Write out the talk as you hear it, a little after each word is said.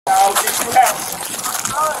I'll get you out.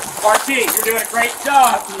 RT, you're doing a great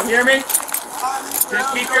job. Can you hear me?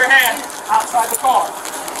 Just keep your hand outside the car.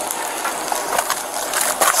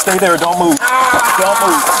 Stay there. Don't move. Don't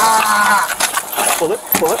move. Pull it.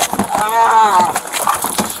 Pull it.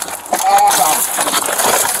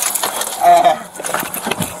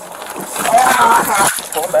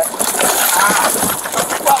 Pull it back.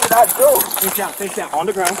 What did I do? Face down. Face down. On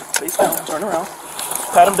the ground. Face down. Turn around.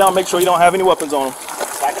 Pat him down. Make sure you don't have any weapons on him.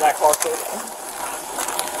 Back of that car, please.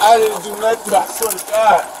 I didn't do nothing. I swear to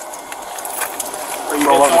God.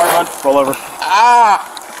 Roll over. Roll over. Ah!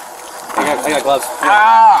 I got gloves.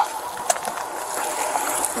 Ah!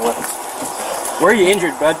 Where are you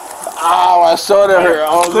injured, bud? Ow, my shoulder hurt. I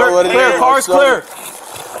don't know what it is. Clear. Car's clear.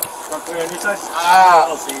 Clear on your side? Ah!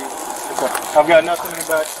 I'll see you. I've got nothing in the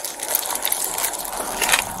back.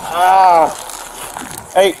 Ah!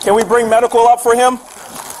 Hey, can we bring medical up for him?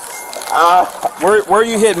 Ah! Where are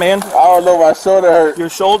you hit, man? I don't know. My shoulder hurt. Your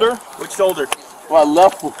shoulder? Which shoulder? My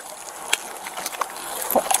left one.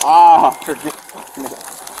 Ah!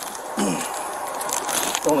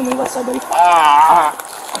 Go on the left side, buddy. Ah!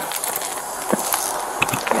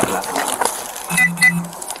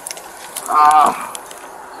 Ah!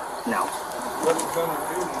 No.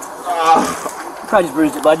 Ah! Probably just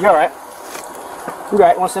bruised it, bud. You're alright. You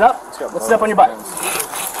alright? Want to sit up? Let's sit up on your butt.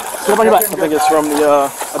 Sit up on your butt. I think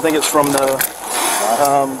it's from the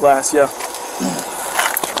glass, yeah.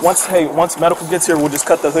 Once medical gets here, we'll just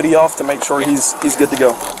cut the hoodie off to make sure he's good to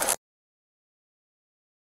go.